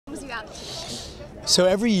out today? So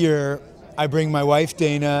every year, I bring my wife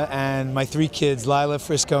Dana and my 3 kids, Lila,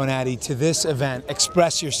 Frisco, and Addie, to this event,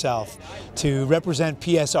 Express Yourself, to represent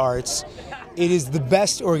PS Arts. It is the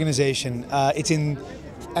best organization. It's in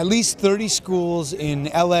at least 30 schools in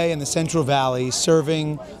LA and the Central Valley,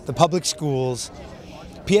 serving the public schools.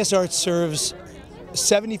 PS Arts serves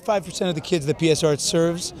 75% of the kids that PS Arts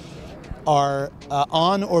serves are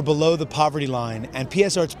on or below the poverty line, and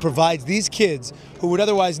PS Arts provides these kids who would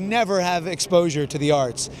otherwise never have exposure to the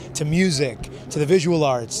arts, to music, to the visual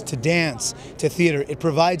arts, to dance, to theater. It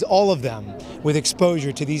provides all of them with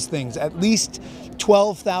exposure to these things, at least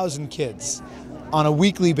 12,000 kids on a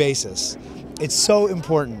weekly basis. It's so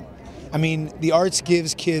important. I mean, the arts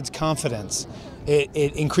gives kids confidence.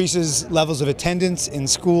 It increases levels of attendance in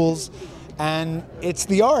schools. And it's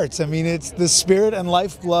the arts. I mean, it's the spirit and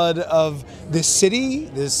lifeblood of this city,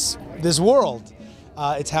 this world.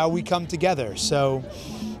 It's how we come together. So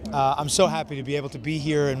I'm so happy to be able to be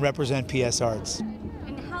here and represent PS Arts.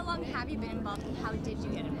 And how long have you been involved, and how did you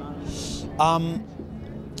get involved?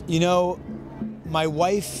 You know, my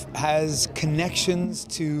wife has connections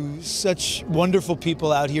to such wonderful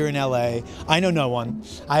people out here in LA. I know no one.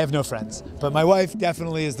 I have no friends. But my wife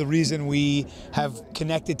definitely is the reason we have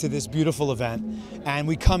connected to this beautiful event. And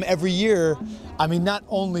we come every year, I mean, not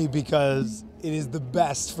only because it is the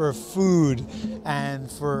best for food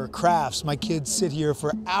and for crafts. My kids sit here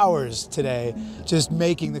for hours today just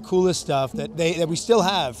making the coolest stuff that we still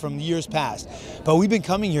have from years past. But we've been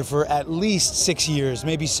coming here for at least 6 years,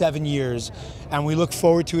 maybe 7 years, and we look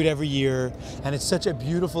forward to it every year. And it's such a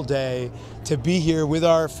beautiful day to be here with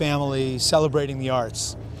our family celebrating the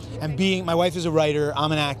arts. And my wife is a writer,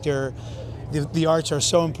 I'm an actor. The arts are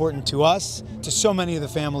so important to us, to so many of the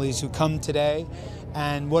families who come today.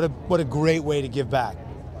 And what a great way to give back.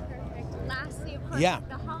 Perfect. Lastly, of course,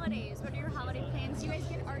 the holidays. What are your holiday plans? Do you guys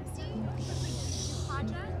get artsy with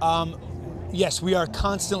projects? Yes, we are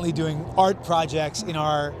constantly doing art projects in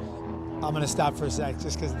our. I'm going to stop for a sec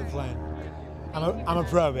just because of the plane. I'm a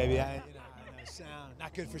pro, baby. I know, sound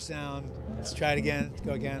not good for sound. Let's try it again. Let's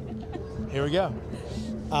go again. Here we go.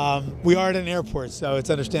 We are at an airport, so it's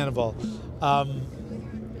understandable.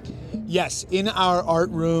 Yes, in our art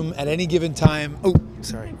room at any given time,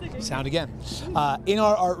 sound again. In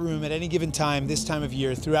our art room at any given time, this time of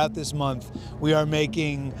year, throughout this month, we are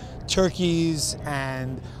making turkeys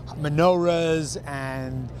and menorahs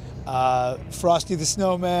and Frosty the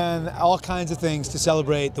Snowman, all kinds of things to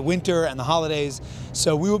celebrate the winter and the holidays.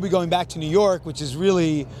 So we will be going back to New York, which is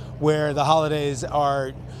really where the holidays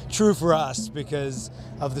are true for us because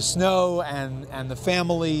of the snow, and the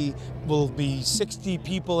family will be 60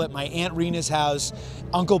 people at my Aunt Rena's house.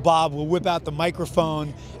 Uncle Bob will whip out the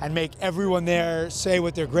microphone and make everyone there say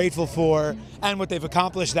what they're grateful for and what they've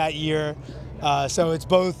accomplished that year. So it's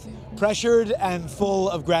both pressured and full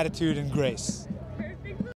of gratitude and grace.